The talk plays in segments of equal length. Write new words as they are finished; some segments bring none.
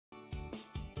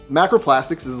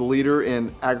Macroplastics is a leader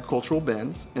in agricultural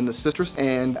bins in the citrus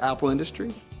and apple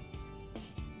industry.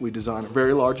 We design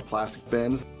very large plastic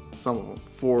bins, some of them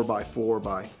 4 by 4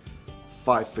 by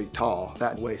 5 feet tall,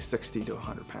 that weigh 60 to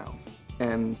 100 pounds.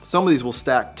 And some of these will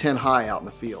stack 10 high out in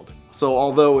the field. So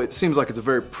although it seems like it's a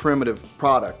very primitive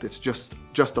product, it's just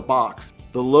a box,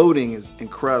 the loading is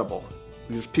incredible.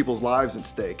 There's people's lives at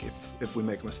stake if we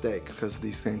make a mistake, because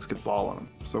these things could fall on them.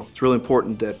 So it's really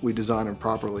important that we design them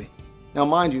properly. Now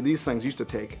mind you, these things used to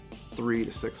take 3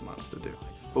 to 6 months to do.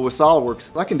 But with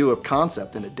SOLIDWORKS, I can do a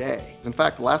concept in a day. In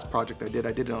fact, the last project I did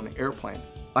it on an airplane.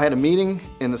 I had a meeting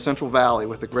in the Central Valley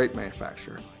with a grape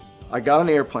manufacturer. I got on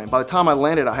an airplane. By the time I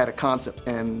landed, I had a concept,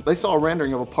 and they saw a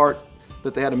rendering of a part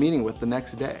that they had a meeting with the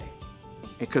next day.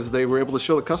 Because they were able to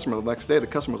show the customer the next day, the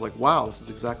customer was like, wow, this is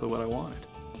exactly what I wanted.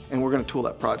 And we're going to tool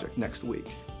that project next week.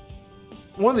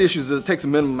 One of the issues is it takes a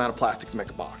minimum amount of plastic to make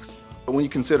a box. But when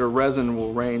you consider resin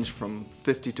will range from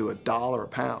 $50 to $1 a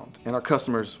pound, and our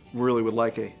customers really would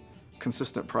like a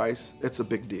consistent price, it's a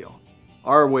big deal.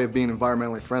 Our way of being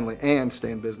environmentally friendly and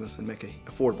stay in business and make an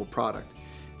affordable product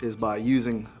is by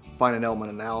using finite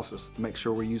element analysis to make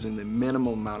sure we're using the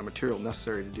minimum amount of material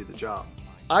necessary to do the job.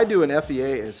 I do an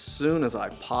FEA as soon as I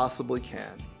possibly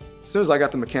can. As soon as I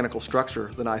got the mechanical structure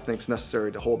that I think is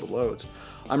necessary to hold the loads,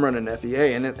 I'm running an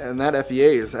FEA, and that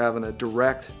FEA is having a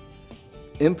direct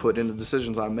input into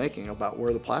decisions I'm making about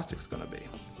where the plastic's going to be.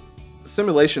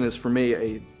 Simulation is for me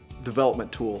a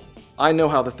development tool. I know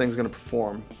how the thing's going to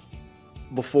perform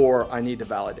before I need to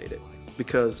validate it,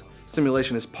 because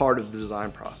simulation is part of the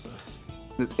design process.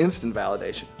 It's instant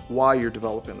validation while you're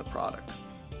developing the product.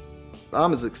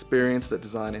 I'm as experienced at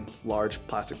designing large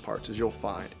plastic parts as you'll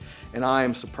find, and I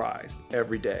am surprised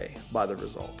every day by the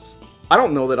results. I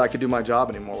don't know that I could do my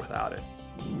job anymore without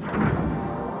it.